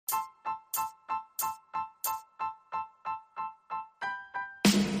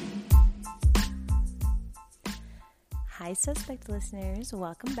Hi, Suspect listeners.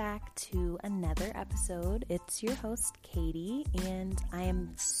 Welcome back to another episode. It's your host, Katie, and I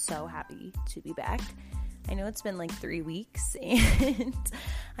am so happy to be back. I know it's been like 3 weeks, and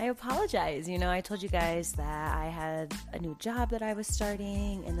I apologize. I told you guys that I had a new job that I was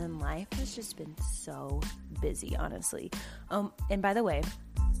starting, and then life has just been so busy, honestly. And by the way,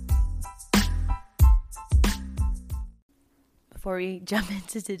 before we jump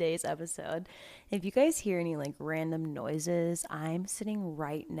into today's episode, if you guys hear any like random noises, I'm sitting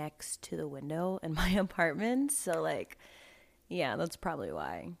right next to the window in my apartment. So yeah, that's probably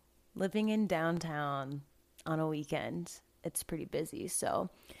why. Living in downtown on a weekend, it's pretty busy.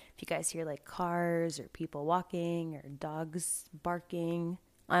 So if you guys hear like cars or people walking or dogs barking,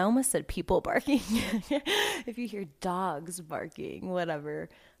 I almost said people barking. If you hear dogs barking, whatever,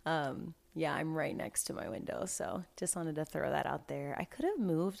 yeah, I'm right next to my window, so just wanted to throw that out there. I could have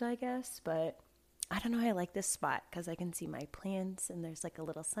moved, I guess, but I don't know. I like this spot because I can see my plants and there's like a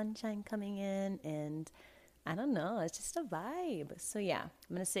little sunshine coming in, and I don't know, it's just a vibe. So yeah,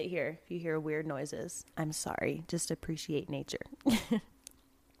 I'm going to sit here. If you hear weird noises, I'm sorry. Just appreciate nature.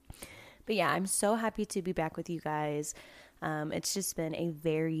 But yeah, I'm so happy to be back with you guys. It's just been a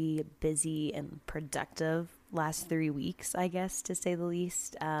very busy and productive last 3 weeks, I guess, to say the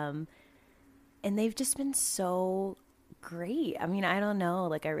least. And they've just been so great. I mean, I don't know,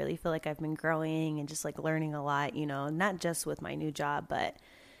 like I really feel like I've been growing and just like learning a lot, not just with my new job, but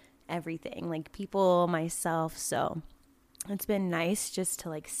everything, like people, myself. So it's been nice just to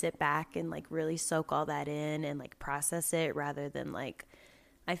like sit back and like really soak all that in and like process it, rather than like,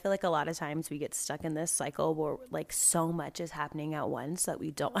 I feel like a lot of times we get stuck in this cycle where like so much is happening at once that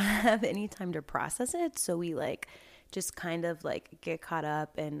we don't have any time to process it. So we like just kind of like get caught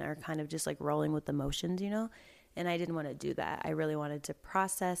up and are kind of just like rolling with the motions, and I didn't want to do that. I really wanted to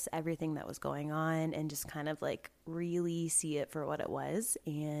process everything that was going on and just kind of like really see it for what it was.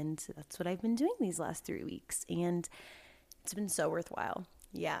 And that's what I've been doing these last 3 weeks, and it's been so worthwhile.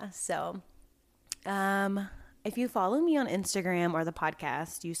 Yeah. So, if you follow me on Instagram or the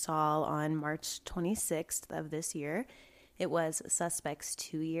podcast, you saw on March 26th of this year, it was Suspect's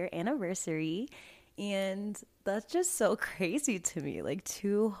 2-year anniversary. And that's just so crazy to me. Like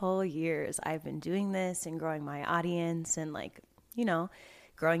 2 whole years I've been doing this and growing my audience and like,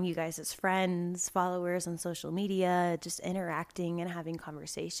 growing you guys as friends, followers on social media, just interacting and having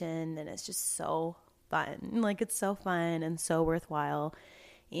conversation. And it's just so fun. Like it's so fun and so worthwhile.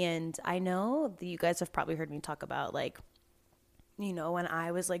 And I know that you guys have probably heard me talk about like, when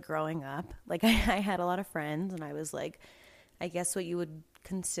I was like growing up, like I had a lot of friends and I was like, I guess what you would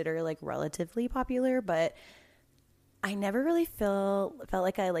consider like relatively popular, but I never really felt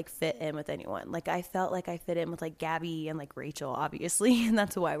like I like fit in with anyone. Like I felt like I fit in with like Gabby and like Rachel, obviously, and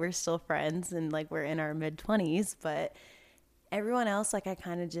that's why we're still friends and like we're in our mid-20s, but everyone else, like I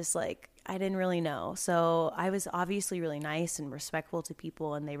kind of just like, I didn't really know. So I was obviously really nice and respectful to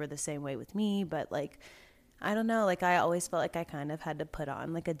people, and they were the same way with me, but like I don't know, like I always felt like I kind of had to put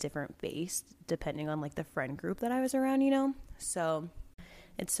on like a different face depending on like the friend group that I was around, So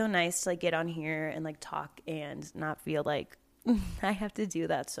it's so nice to like get on here and like talk and not feel like I have to do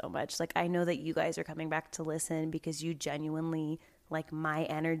that so much. Like I know that you guys are coming back to listen because you genuinely like my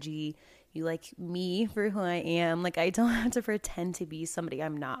energy. You like me for who I am. Like I don't have to pretend to be somebody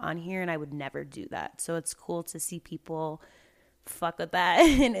I'm not on here, and I would never do that. So it's cool to see people fuck with that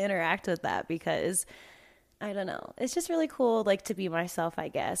and interact with that, because I don't know. It's just really cool, like, to be myself, I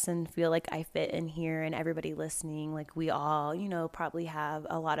guess, and feel like I fit in here, and everybody listening, like, we all, probably have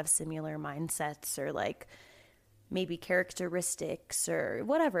a lot of similar mindsets or, like, maybe characteristics or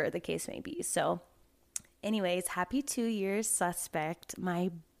whatever the case may be. So, anyways, happy 2 years, Suspect,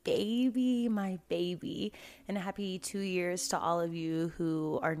 my baby, and a happy 2 years to all of you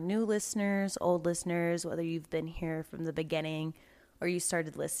who are new listeners, old listeners, whether you've been here from the beginning or you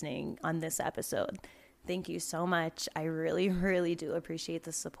started listening on this episode. Thank you so much. I really, really do appreciate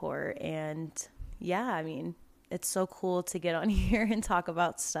the support. And yeah, I mean, it's so cool to get on here and talk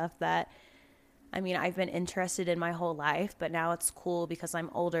about stuff that, I mean, I've been interested in my whole life, but now it's cool because I'm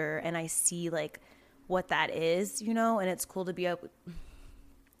older and I see like what that is, and it's cool to be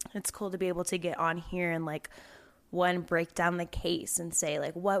able to get on here and like break down the case and say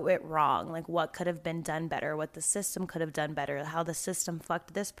like what went wrong, like what could have been done better, what the system could have done better, how the system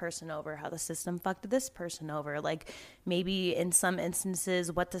fucked this person over, how the system fucked this person over, like maybe in some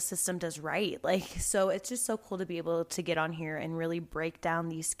instances what the system does right. Like, so it's just so cool to be able to get on here and really break down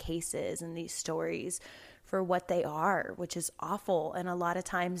these cases and these stories for what they are, which is awful. And a lot of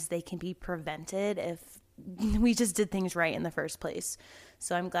times they can be prevented if we just did things right in the first place.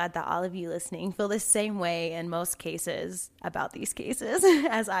 So I'm glad that all of you listening feel the same way in most cases about these cases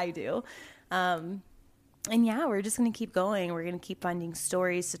as I do. And yeah, we're just going to keep going. We're going to keep finding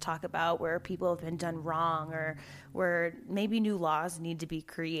stories to talk about where people have been done wrong, or where maybe new laws need to be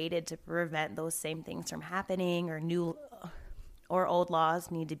created to prevent those same things from happening, or old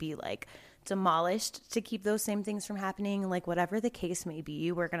laws need to be like demolished to keep those same things from happening. Like whatever the case may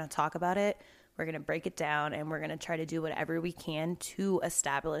be, we're going to talk about it. We're going to break it down, and we're going to try to do whatever we can to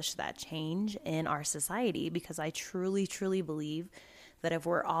establish that change in our society, because I truly, truly believe that if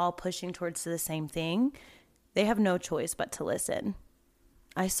we're all pushing towards the same thing, they have no choice but to listen.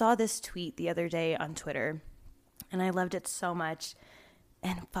 I saw this tweet the other day on Twitter, and I loved it so much.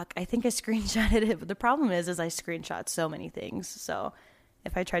 And fuck, I think I screenshotted it. But the problem is I screenshot so many things. So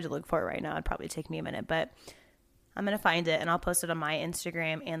if I tried to look for it right now, it'd probably take me a minute. But I'm going to find it, and I'll post it on my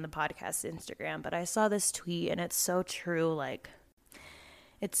Instagram and the podcast Instagram. But I saw this tweet, and it's so true. Like,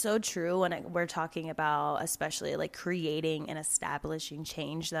 it's so true when we're talking about especially like creating and establishing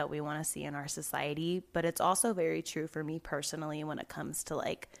change that we want to see in our society. But it's also very true for me personally when it comes to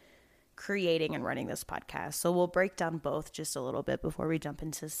like creating and running this podcast. So we'll break down both just a little bit before we jump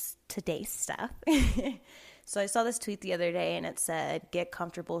into today's stuff. So I saw this tweet the other day, and it said, "Get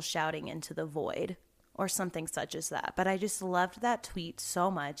comfortable shouting into the void," or something such as that. But I just loved that tweet so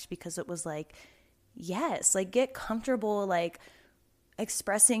much because it was like, yes, like get comfortable, like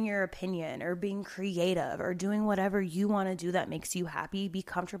expressing your opinion or being creative or doing whatever you want to do that makes you happy. Be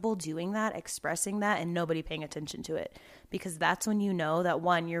comfortable doing that, expressing that, and nobody paying attention to it, because that's when you know that,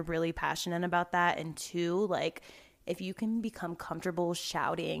 one, you're really passionate about that, and two, like if you can become comfortable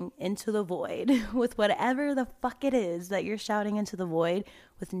shouting into the void with whatever the fuck it is that you're shouting into the void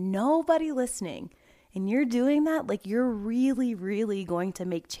with nobody listening, and you're doing that, like you're really, really going to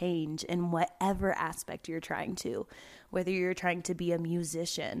make change in whatever aspect you're trying to. Whether you're trying to be a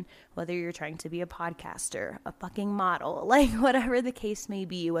musician, whether you're trying to be a podcaster, a fucking model, like whatever the case may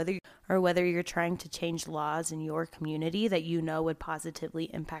be, whether you're trying to change laws in your community that you know would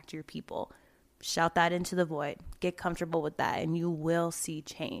positively impact your people. Shout that into the void. Get comfortable with that, and you will see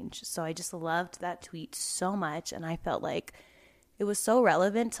change. So I just loved that tweet so much, and I felt like it was so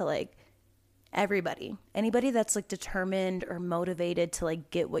relevant to like anybody that's like determined or motivated to like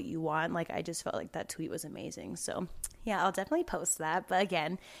get what you want. Like I just felt like that tweet was amazing. So yeah, I'll definitely post that. But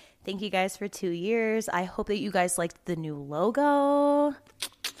again, thank you guys for 2 years. I hope that you guys liked the new logo.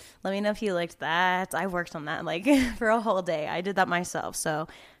 Let me know if you liked that. I worked on that like for a whole day. I did that myself. So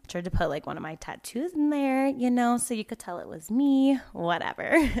I tried to put like one of my tattoos in there, you know, so you could tell it was me,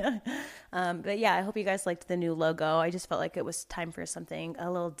 whatever. But yeah, I hope you guys liked the new logo. I just felt like it was time for something a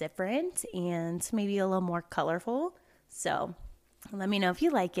little different and maybe a little more colorful. So let me know if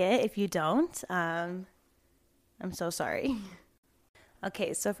you like it. If you don't, I'm so sorry.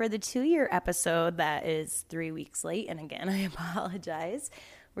 Okay, so for the 2-year episode that is 3 weeks late, and again, I apologize,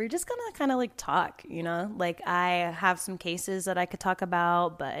 we're just gonna kind of like talk, you know, like I have some cases that I could talk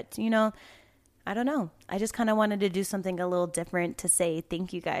about, but you know, I don't know. I just kind of wanted to do something a little different to say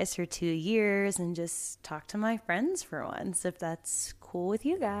thank you guys for 2 years and just talk to my friends for once, if that's cool with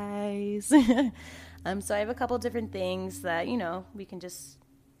you guys. So I have a couple different things that, you know, we can just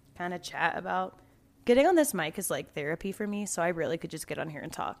kind of chat about. Getting on this mic is like therapy for me, so I really could just get on here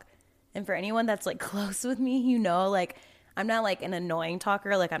and talk. And for anyone that's like close with me, you know, like I'm not like an annoying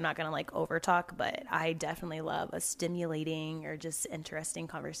talker, like I'm not gonna like over talk, but I definitely love a stimulating or just interesting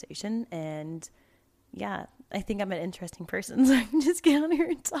conversation. And yeah, I think I'm an interesting person, so I can just get on here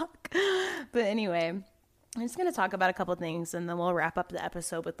and talk. But anyway, I'm just gonna talk about a couple things, and then we'll wrap up the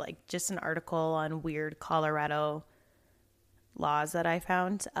episode with like just an article on weird Colorado laws that I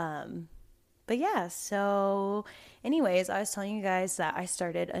found. But yeah, so anyways, I was telling you guys that I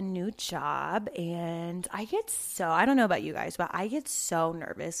started a new job, and I don't know about you guys, but I get so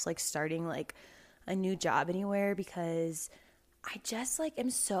nervous like starting like a new job anywhere, because I just like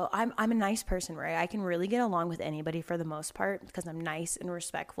I'm a nice person, right? I can really get along with anybody for the most part because I'm nice and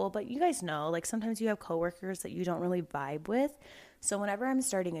respectful. But you guys know, like sometimes you have coworkers that you don't really vibe with. So whenever I'm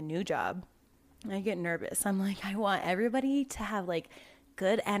starting a new job, I get nervous. I'm like, I want everybody to have like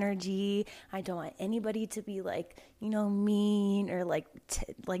good energy. I don't want anybody to be like, you know, mean or like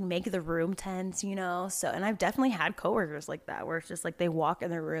make the room tense, you know? So, and I've definitely had coworkers like that where it's just like they walk in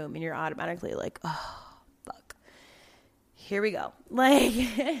the room and you're automatically like, oh, fuck, here we go. Like,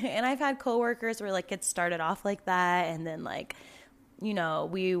 and I've had coworkers where like it started off like that. And then like, you know,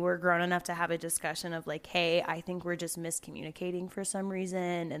 we were grown enough to have a discussion of like, hey, I think we're just miscommunicating for some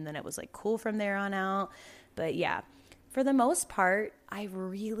reason. And then it was like cool from there on out. But yeah. for the most part, I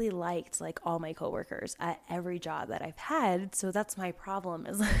really liked like all my coworkers at every job that I've had. So that's my problem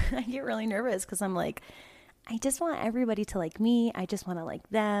is I get really nervous because I'm like, I just want everybody to like me. I just want to like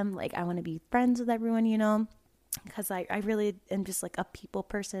them. Like I want to be friends with everyone, you know, because I really am just like a people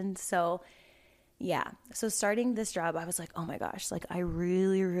person. So yeah. So starting this job, I was like, oh my gosh, like I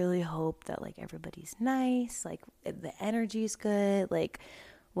really, really hope that like everybody's nice, like the energy's good, like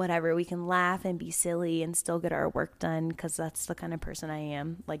whatever, we can laugh and be silly and still get our work done because that's the kind of person I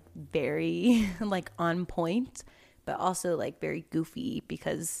am, like very like on point, but also like very goofy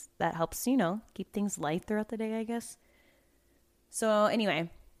because that helps, you know, keep things light throughout the day, I guess. So anyway,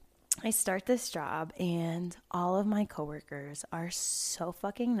 I start this job and all of my coworkers are so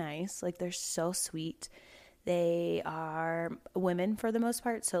fucking nice. Like they're so sweet. They are women for the most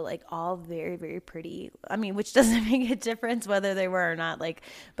part, so like all very, very pretty. I mean, which doesn't make a difference whether they were or not. Like,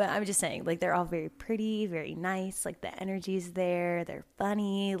 but I'm just saying, like they're all very pretty, very nice. Like the energy's there. They're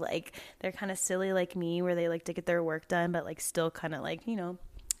funny. Like they're kind of silly like me, where they like to get their work done, but like still kind of like, you know,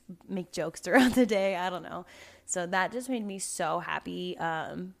 make jokes throughout the day. I don't know. So that just made me so happy.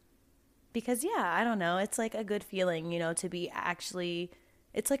 Because yeah, I don't know, it's like a good feeling, you know, to be actually,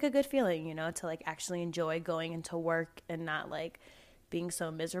 it's like a good feeling, you know, to like actually enjoy going into work and not like being so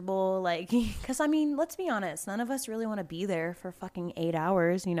miserable, like because I mean, let's be honest, none of us really want to be there for fucking 8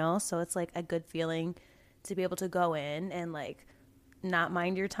 hours, you know. So it's like a good feeling to be able to go in and like not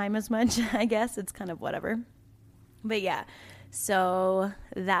mind your time as much. I guess it's kind of whatever. But yeah, so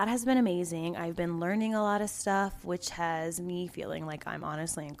that has been amazing. I've been learning a lot of stuff, which has me feeling like I'm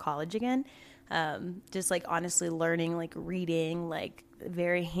honestly in college again. Just like honestly learning, like reading, like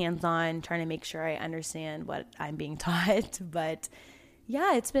very hands on, trying to make sure I understand what I'm being taught. But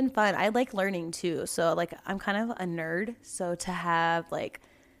yeah, it's been fun. I like learning too. So like I'm kind of a nerd. So to have like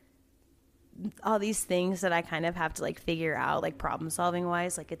all these things that I kind of have to like figure out, like problem solving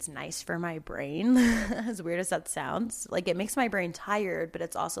wise, like it's nice for my brain. As weird as that sounds, like it makes my brain tired, but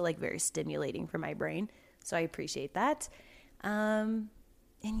it's also like very stimulating for my brain. So I appreciate that. And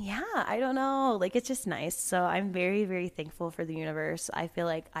yeah, I don't know, like it's just nice. So I'm very, very thankful for the universe. I feel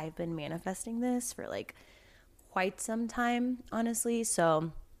like I've been manifesting this for like quite some time, honestly.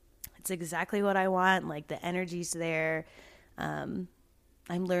 So it's exactly what I want. Like the energy's there. Um,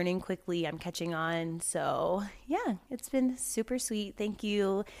 I'm learning quickly. I'm catching on. So, yeah, it's been super sweet. Thank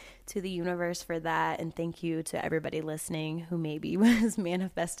you to the universe for that. And thank you to everybody listening who maybe was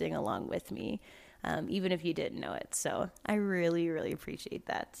manifesting along with me, even if you didn't know it. So, I really, really appreciate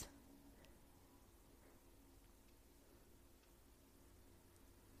that.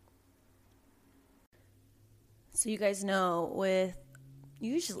 So, you guys know with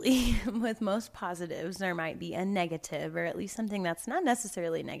usually with most positives, there might be a negative or at least something that's not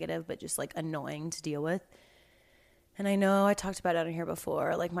necessarily negative, but just like annoying to deal with. And I know I talked about it on here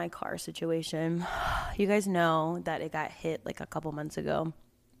before, like my car situation. You guys know that it got hit like a couple months ago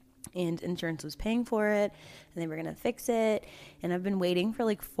and insurance was paying for it and they were going to fix it. And I've been waiting for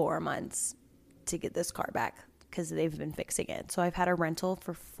like 4 months to get this car back because they've been fixing it. So I've had a rental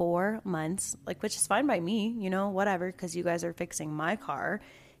for 4 months, like, which is fine by me, you know, whatever, because you guys are fixing my car.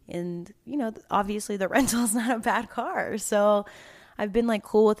 And, you know, obviously the rental is not a bad car. So I've been like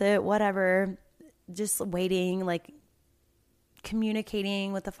cool with it, whatever, just waiting, like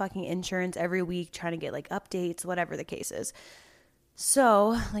communicating with the fucking insurance every week, trying to get like updates, whatever the case is.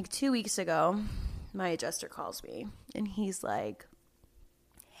 So, like 2 weeks ago, my adjuster calls me and he's like,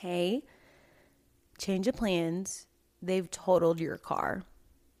 hey, change of plans. They've totaled your car.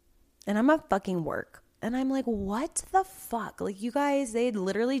 And I'm at fucking work. And I'm like, what the fuck? Like, you guys, they had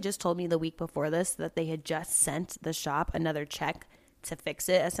literally just told me the week before this that they had just sent the shop another check to fix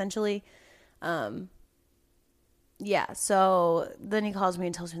it, essentially. Yeah, so then he calls me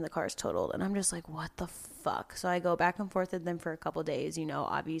and tells me the car is totaled. And I'm just like, what the fuck? So I go back and forth with them for a couple days, you know,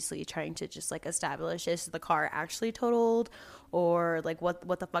 obviously trying to just like establish, is the car actually totaled or like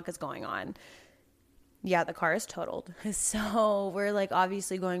what the fuck is going on? Yeah, the car is totaled. So we're like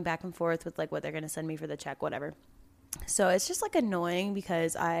obviously going back and forth with like what they're going to send me for the check, whatever. So it's just like annoying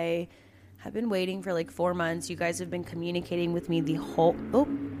because I have been waiting for like 4 months. You guys have been communicating with me the whole, oh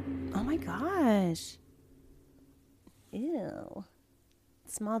my gosh. Ew.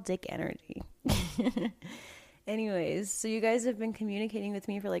 Small dick energy. Anyways, so you guys have been communicating with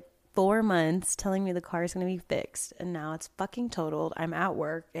me for like 4 months, telling me the car is going to be fixed, and now it's fucking totaled. I'm at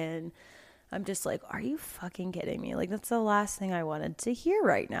work, and I'm just like, are you fucking kidding me? Like, that's the last thing I wanted to hear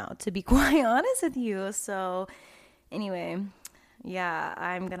right now, to be quite honest with you. So, anyway, yeah,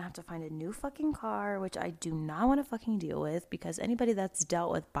 I'm going to have to find a new fucking car, which I do not want to fucking deal with because anybody that's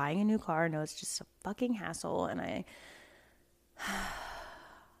dealt with buying a new car knows it's just a fucking hassle, and I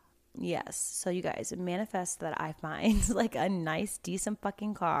Yes. So you guys manifest that I find like a nice, decent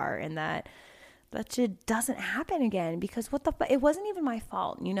fucking car, and that shit doesn't happen again, because what the fuck? It wasn't even my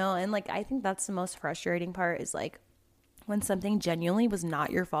fault, you know? And like, I think that's the most frustrating part, is like when something genuinely was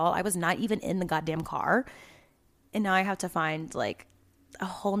not your fault. I was not even in the goddamn car. And now I have to find like a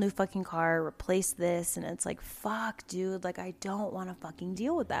whole new fucking car, replace this. And it's like, fuck, dude. Like, I don't want to fucking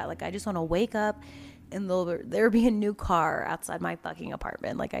deal with that. Like, I just want to wake up and there'll be a new car outside my fucking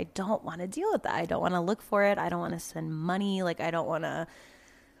apartment. Like, I don't want to deal with that. I don't want to look for it. I don't want to spend money. Like, I don't want to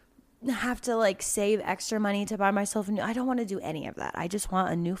have to like save extra money to buy myself a new. I don't want to do any of that. I just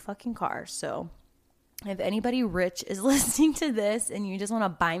want a new fucking car. So if anybody rich is listening to this and you just want to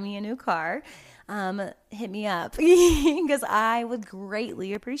buy me a new car, hit me up, because I would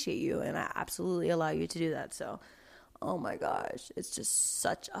greatly appreciate you, and I absolutely allow you to do that. So, oh my gosh, it's just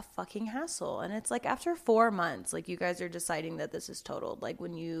such a fucking hassle. And it's like after 4 months, like you guys are deciding that this is totaled. Like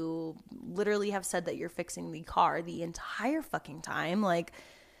when you literally have said that you're fixing the car the entire fucking time, like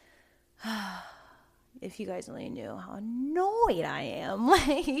if you guys only knew how annoyed I am.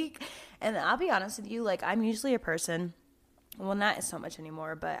 Like, and I'll be honest with you, like I'm usually a person, well, not so much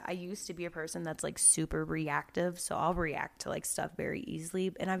anymore, but I used to be a person that's like super reactive. So I'll react to like stuff very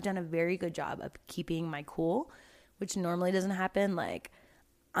easily. And I've done a very good job of keeping my cool, which normally doesn't happen. Like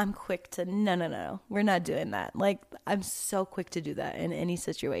I'm quick to, no, we're not doing that. Like I'm so quick to do that in any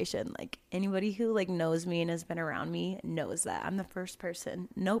situation. Like anybody who like knows me and has been around me knows that I'm the first person.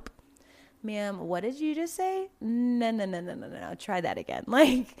 Nope. Ma'am, what did you just say? No. Try that again.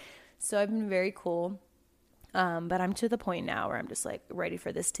 Like, so I've been very cool. But I'm to the point now where I'm just like ready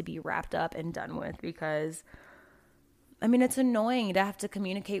for this to be wrapped up and done with, because I mean, it's annoying to have to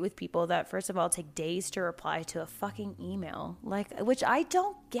communicate with people that, first of all, take days to reply to a fucking email, like, which I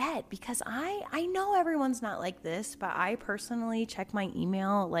don't get, because I know everyone's not like this, but I personally check my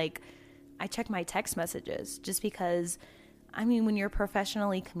email. Like I check my text messages, just because, I mean, when you're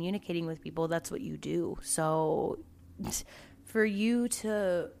professionally communicating with people, that's what you do. So for you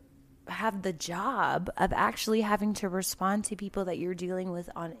to have the job of actually having to respond to people that you're dealing with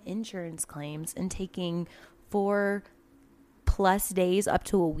on insurance claims and taking 4+ days up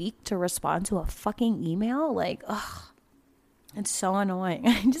to a week to respond to a fucking email, like, ugh, it's so annoying.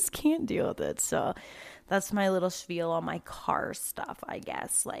 I just can't deal with it. So that's my little spiel on my car stuff, I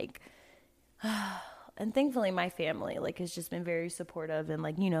guess. Like, and thankfully my family like has just been very supportive and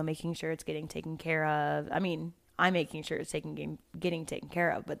like, you know, making sure it's getting taken care of. I mean, I'm making sure it's getting taken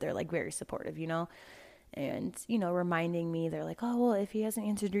care of, but they're like very supportive, you know, and, you know, reminding me, they're like, oh, well, if he hasn't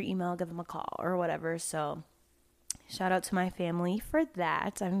answered your email, give him a call or whatever. So shout out to my family for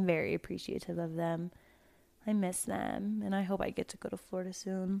that. I'm very appreciative of them. I miss them, and I hope I get to go to Florida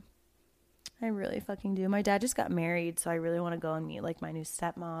soon. I really fucking do. My dad just got married, so I really want to go and meet like my new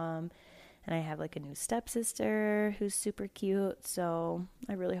stepmom. And I have like a new stepsister who's super cute. So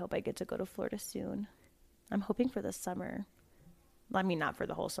I really hope I get to go to Florida soon. I'm hoping for this summer. I mean, not for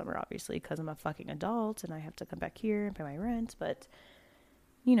the whole summer, obviously, because I'm a fucking adult and I have to come back here and pay my rent. But,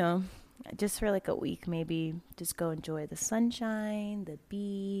 you know, just for like a week, maybe just go enjoy the sunshine, the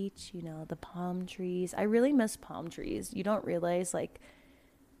beach, you know, the palm trees. I really miss palm trees. You don't realize like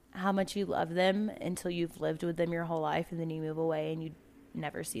how much you love them until you've lived with them your whole life, and then you move away and you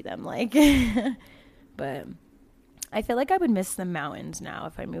never see them. Like, but I feel like I would miss the mountains now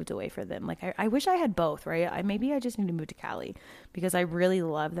if I moved away from them. Like, I wish I had both, right? Maybe I just need to move to Cali, because I really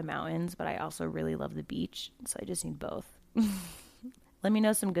love the mountains, but I also really love the beach. So I just need both. Let me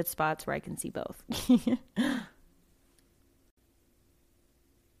know some good spots where I can see both.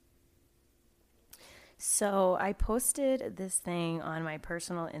 So I posted this thing on my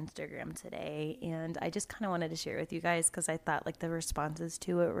personal Instagram today, and I just kind of wanted to share it with you guys because I thought like the responses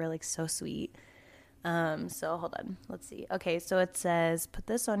to it were like so sweet. So hold on, let's see. Okay, so it says, put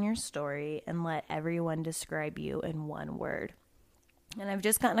this on your story and let everyone describe you in one word. And I've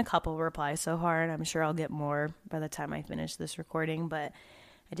just gotten a couple replies so far, and I'm sure I'll get more by the time I finish this recording, but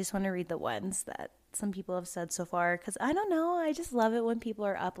I just want to read the ones that some people have said so far, because I don't know, I just love it when people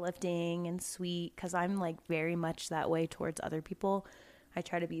are uplifting and sweet, because I'm like very much that way towards other people. I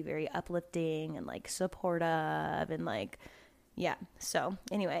try to be very uplifting and like supportive and like, yeah. So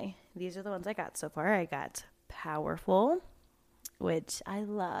anyway, these are the ones I got so far. I got powerful, which I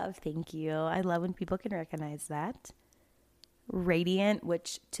love. Thank you. I love when people can recognize that. Radiant,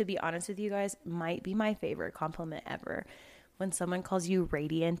 which to be honest with you guys might be my favorite compliment ever. When someone calls you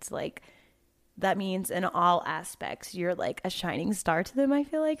radiant, like that means in all aspects you're like a shining star to them, I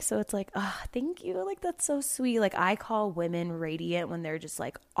feel like. So it's like, oh, thank you, like that's so sweet. Like I call women radiant when they're just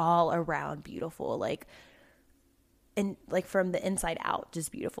like all around beautiful, like and like from the inside out,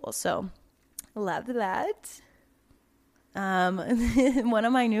 just beautiful. So love that. One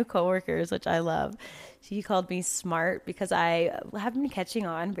of my new coworkers, which I love, she called me smart because I have been catching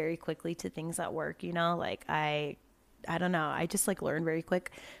on very quickly to things at work, you know, like I don't know, I just like learn very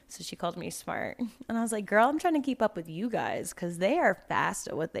quick. So she called me smart. And I was like, girl, I'm trying to keep up with you guys because they are fast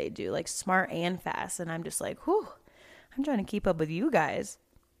at what they do, like smart and fast. And I'm just like, whew, I'm trying to keep up with you guys.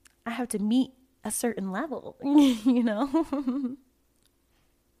 I have to meet a certain level, you know?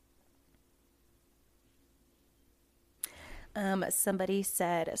 Somebody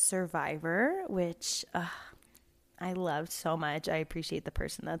said Survivor, which I loved so much. I appreciate the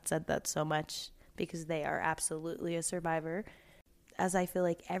person that said that so much because they are absolutely a survivor, as I feel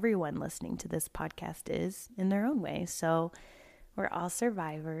like everyone listening to this podcast is in their own way. So we're all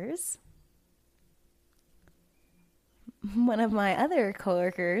survivors. One of my other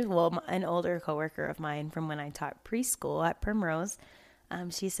coworkers, well, an older coworker of mine from when I taught preschool at Primrose,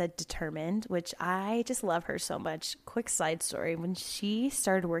 she said determined, which I just love her so much. Quick side story. When she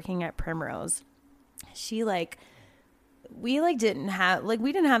started working at Primrose, she we didn't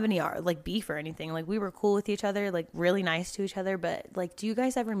have any like beef or anything. Like we were cool with each other, like really nice to each other. But like, do you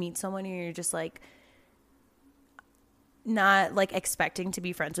guys ever meet someone and you're just like not like expecting to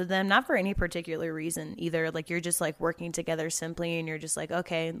be friends with them, not for any particular reason either? Like you're just like working together simply and you're just like,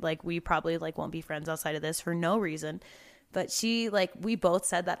 okay, like we probably like won't be friends outside of this for no reason. But we both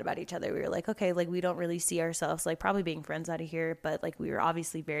said that about each other. We were like, okay, like we don't really see ourselves like probably being friends out of here, but like we were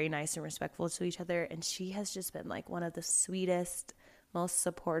obviously very nice and respectful to each other. And she has just been like one of the sweetest, most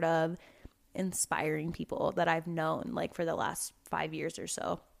supportive, inspiring people that I've known like for the last 5 years or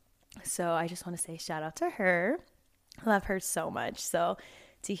so. So I just want to say shout out to her. I love her so much. So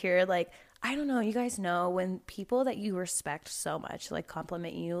to hear like, I don't know, you guys know when people that you respect so much like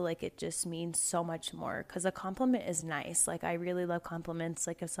compliment you, like it just means so much more because a compliment is nice. Like I really love compliments.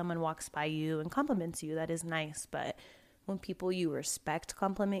 Like if someone walks by you and compliments you, that is nice. But when people you respect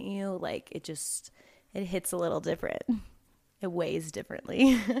compliment you, like it hits a little different. It weighs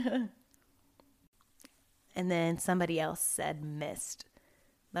differently. And then somebody else said missed.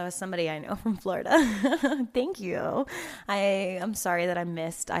 That was somebody I know from Florida. Thank you. I'm sorry that I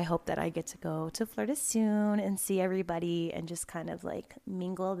missed. I hope that I get to go to Florida soon and see everybody and just kind of like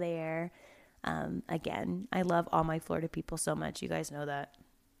mingle there. Again, I love all my Florida people so much. You guys know that.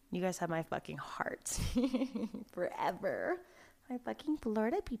 You guys have my fucking heart forever. My fucking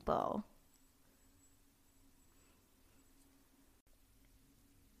Florida people.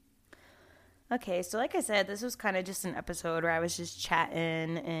 Okay, so like I said, this was kind of just an episode where I was just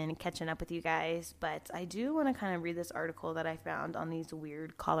chatting and catching up with you guys, but I do want to kind of read this article that I found on these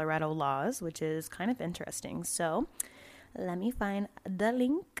weird Colorado laws, which is kind of interesting. So let me find the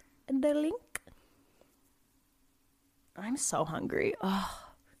link. I'm so hungry. Oh,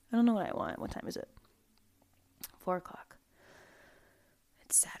 I don't know what I want. What time is it? 4:00.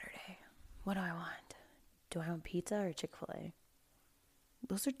 It's Saturday. What do I want? Do I want pizza or Chick-fil-A?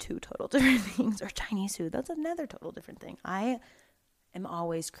 Those are two total different things. Or Chinese food. That's another total different thing. I am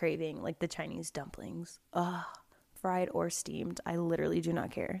always craving like the Chinese dumplings. Ugh, fried or steamed. I literally do not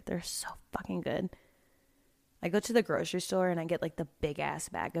care. They're so fucking good. I go to the grocery store and I get like the big ass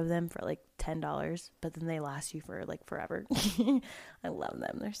bag of them for like $10, but then they last you for like forever. I love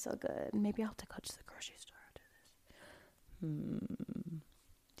them. They're so good. Maybe I'll have to go to the grocery store after this.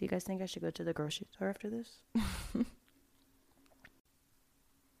 Do you guys think I should go to the grocery store after this?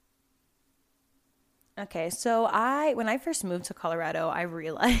 Okay, so when I first moved to Colorado, I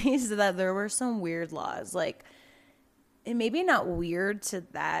realized that there were some weird laws. Like, it may be not weird to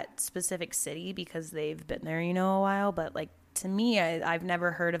that specific city because they've been there, a while. But, like, to me, I've never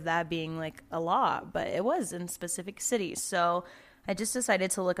heard of that being, like, a law. But it was in specific cities. So I just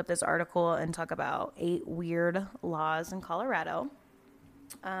decided to look up this article and talk about 8 weird laws in Colorado.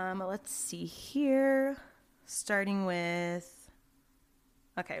 Let's see here. Starting with...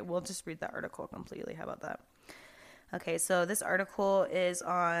 Okay, we'll just read the article completely. How about that? Okay, so this article is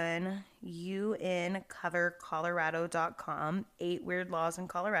on uncovercolorado.com, 8 Weird Laws in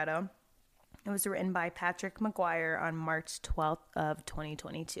Colorado. It was written by Patrick McGuire on March 12th of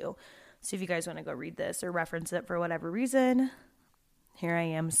 2022. So if you guys want to go read this or reference it for whatever reason, here I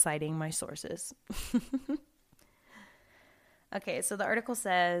am citing my sources. Okay, so the article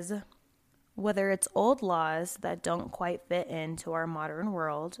says... Whether it's old laws that don't quite fit into our modern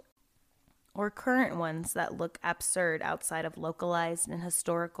world or current ones that look absurd outside of localized and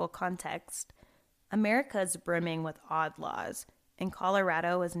historical context, America is brimming with odd laws, and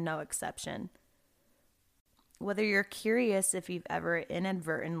Colorado is no exception. Whether you're curious if you've ever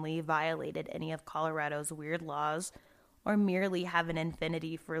inadvertently violated any of Colorado's weird laws or merely have an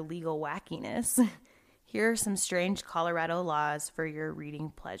affinity for legal wackiness, here are some strange Colorado laws for your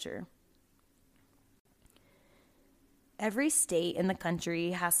reading pleasure. Every state in the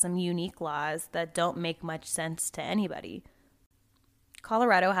country has some unique laws that don't make much sense to anybody.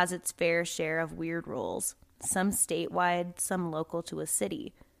 Colorado has its fair share of weird rules, some statewide, some local to a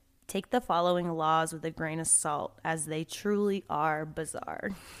city. Take the following laws with a grain of salt, as they truly are bizarre.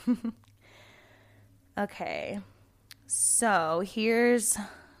 Okay, so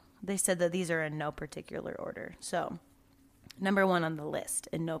they said that these are in no particular order. So, number 1 on the list,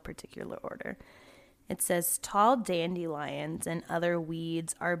 in no particular order. It says tall dandelions and other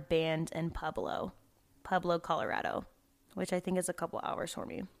weeds are banned in Pueblo, Colorado, which I think is a couple hours for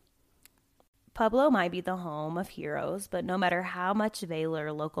me. Pueblo might be the home of heroes, but no matter how much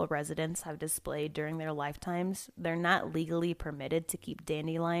valor local residents have displayed during their lifetimes, they're not legally permitted to keep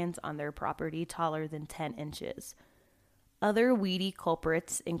dandelions on their property taller than 10 inches. Other weedy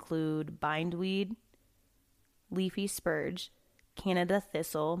culprits include bindweed, leafy spurge, Canada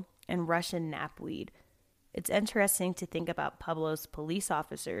thistle, and Russian knapweed. It's interesting to think about Pueblo's police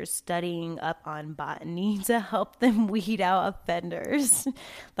officers studying up on botany to help them weed out offenders.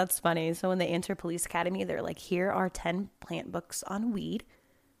 That's funny. So when they enter police academy, they're like, here are 10 plant books on weed.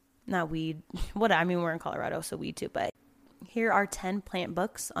 Not weed. We're in Colorado, so weed too. But here are 10 plant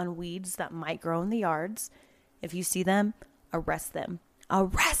books on weeds that might grow in the yards. If you see them, arrest them.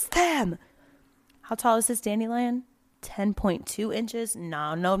 Arrest them! How tall is this dandelion? 10.2 inches?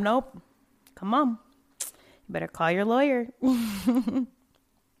 Nope. Come on. You better call your lawyer.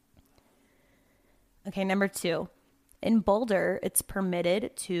 Okay, number 2. In Boulder, it's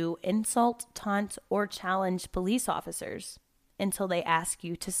permitted to insult, taunt, or challenge police officers until they ask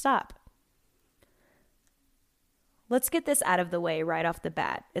you to stop. Let's get this out of the way right off the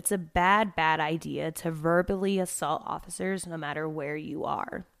bat. It's a bad idea to verbally assault officers no matter where you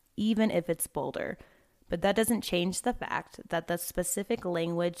are, even if it's Boulder. But that doesn't change the fact that the specific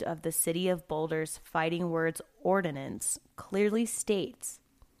language of the City of Boulder's Fighting Words Ordinance clearly states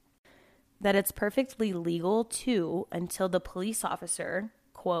that it's perfectly legal to, until the police officer,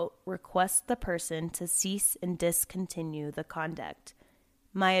 quote, requests the person to cease and discontinue the conduct.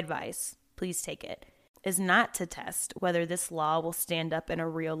 My advice, please take it, is not to test whether this law will stand up in a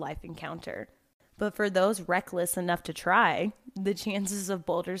real-life encounter. But for those reckless enough to try, the chances of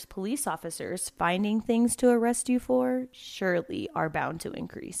Boulder's police officers finding things to arrest you for surely are bound to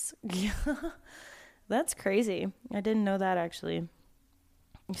increase. That's crazy. I didn't know that, actually.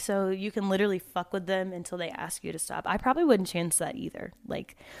 So you can literally fuck with them until they ask you to stop. I probably wouldn't chance that either.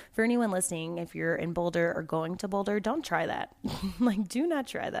 Like, for anyone listening, if you're in Boulder or going to Boulder, don't try that. Like, do not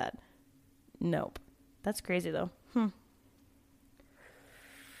try that. Nope. That's crazy, though.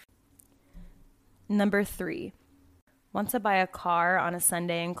 Number 3. Want to buy a car on a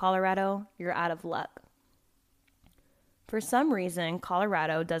Sunday in Colorado? You're out of luck. For some reason,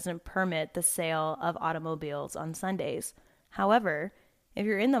 Colorado doesn't permit the sale of automobiles on Sundays. However, if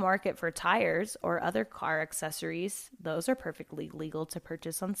you're in the market for tires or other car accessories, those are perfectly legal to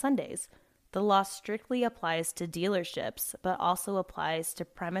purchase on Sundays. The law strictly applies to dealerships, but also applies to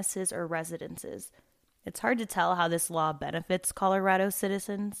premises or residences. It's hard to tell how this law benefits Colorado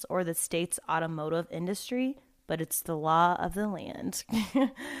citizens or the state's automotive industry, but it's the law of the land.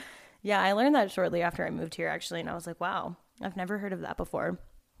 Yeah, I learned that shortly after I moved here, actually, and I was like, wow, I've never heard of that before.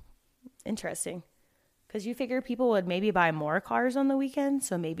 Interesting. Because you figure people would maybe buy more cars on the weekend,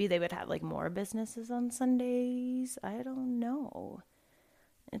 so maybe they would have like more businesses on Sundays. I don't know.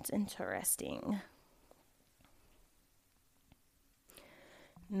 It's interesting.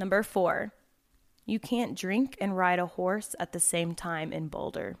 Number 4. You can't drink and ride a horse at the same time in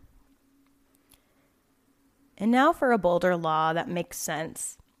Boulder. And now for a Boulder law that makes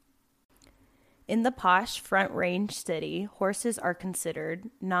sense. In the posh Front Range city, horses are considered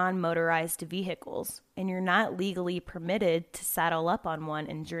non-motorized vehicles, and you're not legally permitted to saddle up on one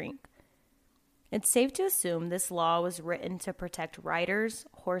and drink. It's safe to assume this law was written to protect riders,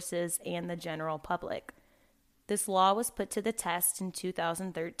 horses, and the general public. This law was put to the test in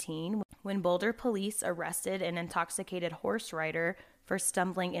 2013 when Boulder police arrested an intoxicated horse rider for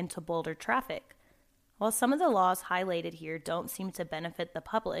stumbling into Boulder traffic. While some of the laws highlighted here don't seem to benefit the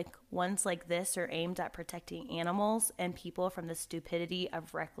public, ones like this are aimed at protecting animals and people from the stupidity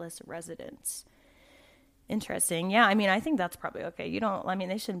of reckless residents. Interesting. Yeah, I think that's probably okay.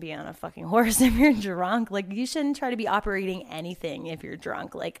 They shouldn't be on a fucking horse if you're drunk. Like, you shouldn't try to be operating anything if you're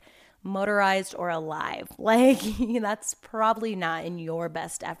drunk. Like, motorized or alive. Like, that's probably not in your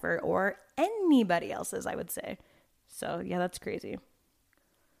best effort or anybody else's, I would say. So, yeah, that's crazy.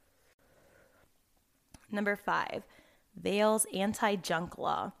 Number 5, Vail's anti-junk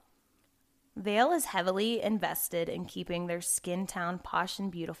law. Vail is heavily invested in keeping their skin town posh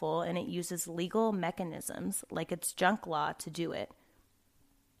and beautiful, and it uses legal mechanisms like its junk law to do it.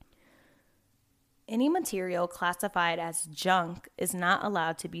 Any material classified as junk is not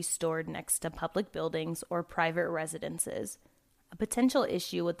allowed to be stored next to public buildings or private residences. A potential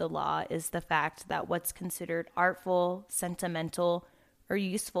issue with the law is the fact that what's considered artful, sentimental, or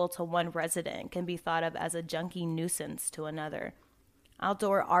useful to one resident can be thought of as a junky nuisance to another.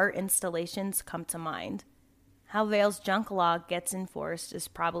 Outdoor art installations come to mind. How Vail's junk law gets enforced is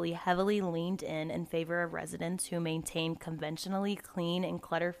probably heavily leaned in favor of residents who maintain conventionally clean and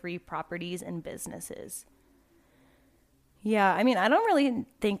clutter-free properties and businesses. Yeah, I mean, I don't really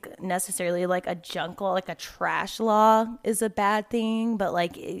think necessarily like a junk law, like a trash law is a bad thing, but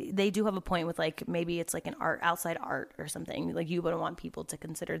like they do have a point with like maybe it's like an outside art or something. Like you wouldn't want people to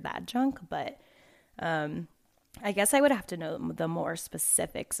consider that junk, but I guess I would have to know the more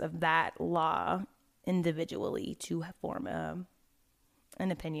specifics of that law individually to form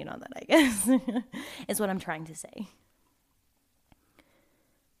an opinion on that, I guess, is what I'm trying to say.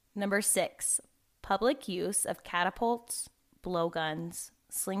 Number 6, public use of catapults, blowguns,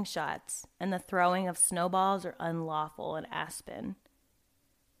 slingshots, and the throwing of snowballs are unlawful in Aspen.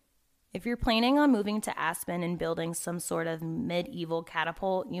 If you're planning on moving to Aspen and building some sort of medieval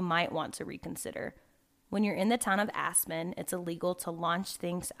catapult, you might want to reconsider. When you're in the town of Aspen, it's illegal to launch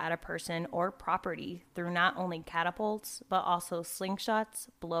things at a person or property through not only catapults, but also slingshots,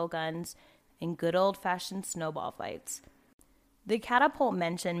 blowguns, and good old-fashioned snowball fights. The catapult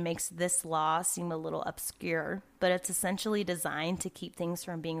mention makes this law seem a little obscure, but it's essentially designed to keep things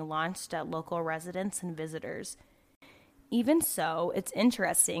from being launched at local residents and visitors. Even so, it's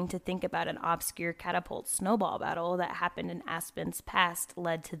interesting to think about an obscure catapult snowball battle that happened in Aspen's past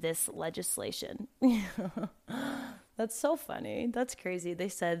led to this legislation. That's so funny. That's crazy. They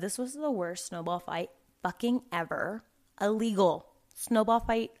said this was the worst snowball fight fucking ever. Illegal. Snowball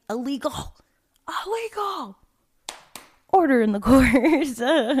fight, illegal. Illegal. Order in the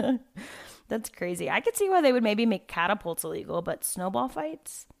court. That's crazy. I could see why they would maybe make catapults illegal, but snowball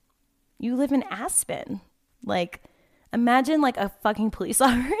fights? You live in Aspen. Like, imagine like a fucking police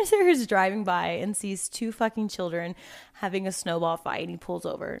officer is driving by and sees 2 fucking children having a snowball fight, and he pulls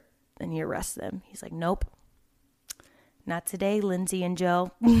over and he arrests them. He's like, nope. Not today, Lindsay and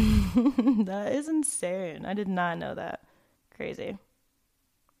Joe. That is insane. I did not know that. Crazy.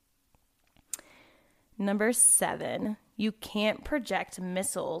 Number 7, you can't project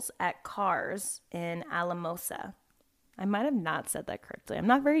missiles at cars in Alamosa. I might have not said that correctly. I'm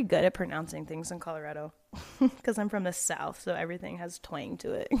not very good at pronouncing things in Colorado because I'm from the South, so everything has twang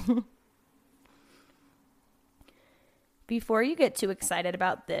to it. Before you get too excited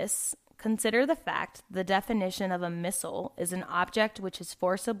about this, consider the fact the definition of a missile is an object which is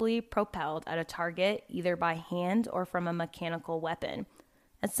forcibly propelled at a target either by hand or from a mechanical weapon.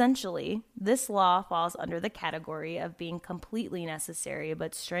 Essentially, this law falls under the category of being completely necessary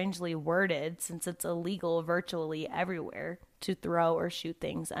but strangely worded since it's illegal virtually everywhere to throw or shoot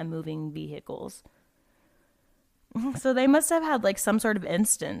things at moving vehicles. So they must have had like some sort of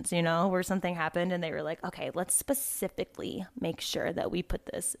instance, you know, where something happened and they were like, okay, let's specifically make sure that we put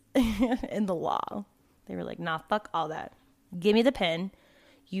this in the law. They were like, nah, fuck all that. Give me the pen.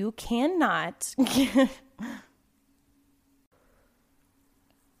 You cannot...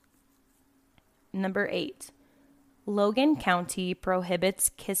 Number 8, Logan County prohibits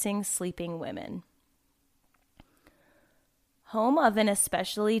kissing sleeping women. Home of an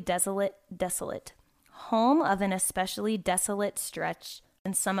especially desolate stretch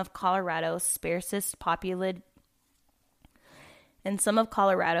in some of Colorado's sparsest populated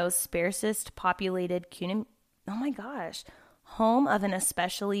Home of an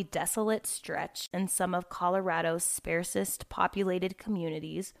especially desolate stretch in some of Colorado's sparsest populated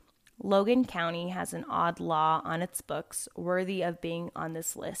communities, Logan County has an odd law on its books worthy of being on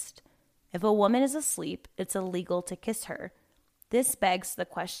this list. If a woman is asleep, it's illegal to kiss her. This begs the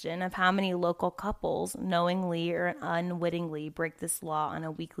question of how many local couples knowingly or unwittingly break this law on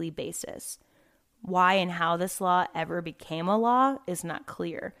a weekly basis. Why and how this law ever became a law is not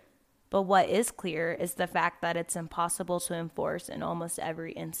clear. But what is clear is the fact that it's impossible to enforce in almost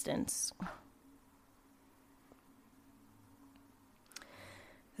every instance.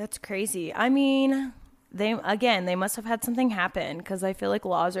 That's crazy. I mean, they must have had something happen because I feel like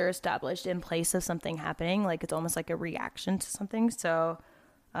laws are established in place of something happening. Like it's almost like a reaction to something. So,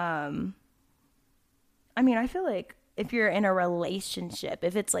 I mean, I feel like if you're in a relationship,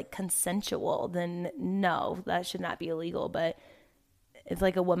 if it's like consensual, then no, that should not be illegal. But if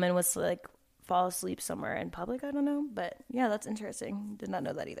like a woman was like fall asleep somewhere in public. I don't know. But yeah, that's interesting. Did not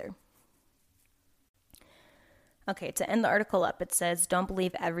know that either. Okay, to end the article up, it says, don't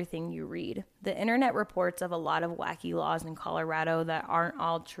believe everything you read. The internet reports of a lot of wacky laws in Colorado that aren't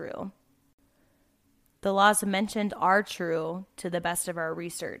all true. The laws mentioned are true to the best of our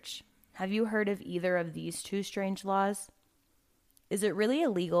research. Have you heard of either of these two strange laws? Is it really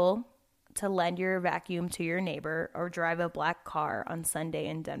illegal to lend your vacuum to your neighbor or drive a black car on Sunday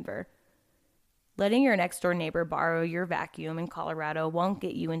in Denver? Letting your next door neighbor borrow your vacuum in Colorado won't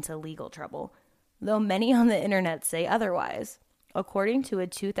get you into legal trouble, though many on the internet say otherwise. According to a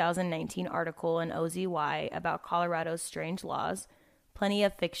 2019 article in OZY about Colorado's strange laws, plenty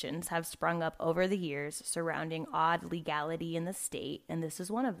of fictions have sprung up over the years surrounding odd legality in the state, and this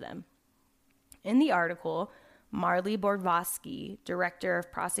is one of them. In the article, Marley Bordvosky, Director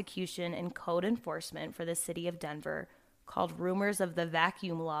of Prosecution and Code Enforcement for the City of Denver, called rumors of the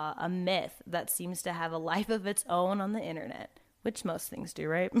vacuum law a myth that seems to have a life of its own on the internet, which most things do,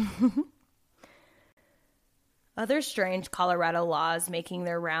 right? Other strange Colorado laws making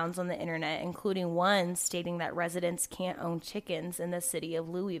their rounds on the internet, including one stating that residents can't own chickens in the city of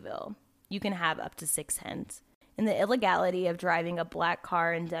Louisville. You can have up to 6 hens. And the illegality of driving a black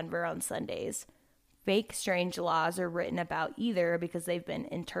car in Denver on Sundays. Fake strange laws are written about either because they've been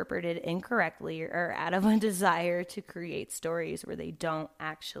interpreted incorrectly or out of a desire to create stories where they don't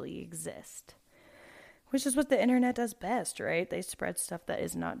actually exist. Which is what the internet does best, right? They spread stuff that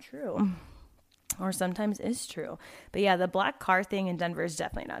is not true. Or sometimes is true. But yeah, the black car thing in Denver is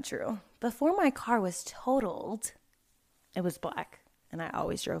definitely not true. Before my car was totaled, it was black. And I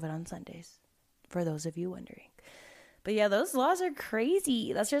always drove it on Sundays, for those of you wondering. But yeah, those laws are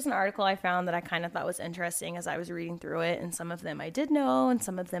crazy. That's just an article I found that I kind of thought was interesting as I was reading through it. And some of them I did know and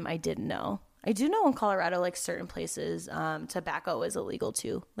some of them I didn't know. I do know in Colorado, like certain places, tobacco is illegal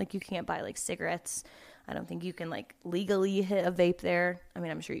too. Like you can't buy like cigarettes. I don't think you can like legally hit a vape there. I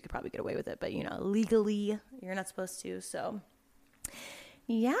mean, I'm sure you could probably get away with it, but you know, legally you're not supposed to. So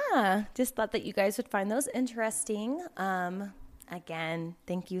yeah, just thought that you guys would find those interesting. Again,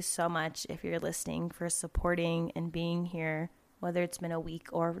 thank you so much if you're listening for supporting and being here, whether it's been a week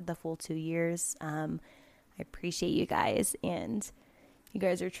or the full 2 years. I appreciate you guys, and you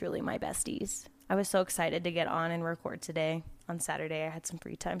guys are truly my besties. I was so excited to get on and record today. On Saturday, I had some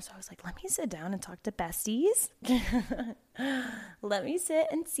free time, so I was like, let me sit down and talk to besties. Let me sit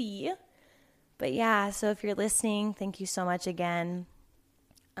and see. But yeah, so if you're listening, thank you so much again.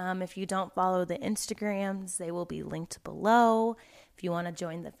 If you don't follow the Instagrams, they will be linked below. If you want to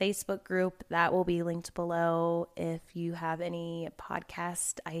join the Facebook group, that will be linked below. If you have any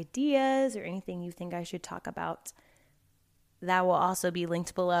podcast ideas or anything you think I should talk about, that will also be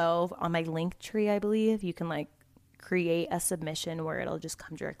linked below on my link tree, I believe. You can like create a submission where it'll just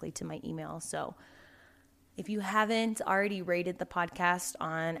come directly to my email. So if you haven't already rated the podcast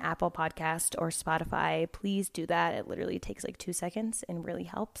on Apple Podcast or Spotify, please do that. It literally takes like 2 seconds and really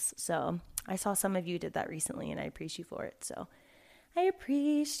helps. So I saw some of you did that recently and I appreciate you for it. So I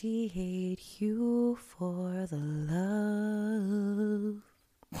appreciate you for the love.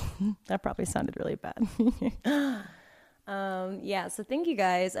 That probably sounded really bad. Yeah, so thank you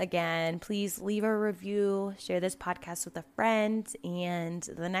guys again. Please leave a review, share this podcast with a friend, and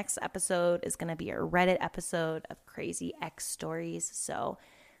the next episode is going to be a Reddit episode of Crazy X Stories, so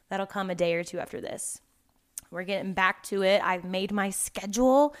that'll come a day or two after this. We're getting back to it. I've made my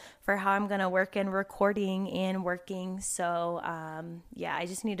schedule for how I'm going to work in recording and working, so yeah, I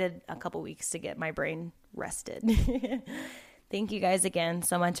just needed a couple weeks to get my brain rested. Thank you guys again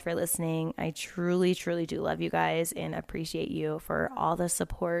so much for listening. I truly, truly do love you guys and appreciate you for all the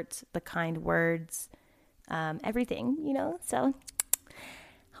support, the kind words, everything, you know. So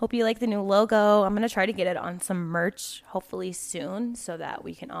hope you like the new logo. I'm going to try to get it on some merch hopefully soon so that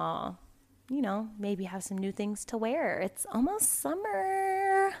we can all, you know, maybe have some new things to wear. It's almost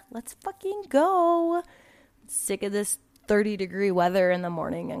summer. Let's fucking go. Sick of this 30-degree weather in the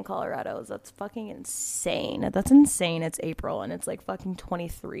morning in Colorado. That's fucking insane. That's insane. It's April and it's like fucking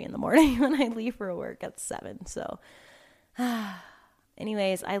 23 in the morning when I leave for work at 7. So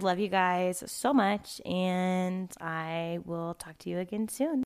anyways, I love you guys so much and I will talk to you again soon.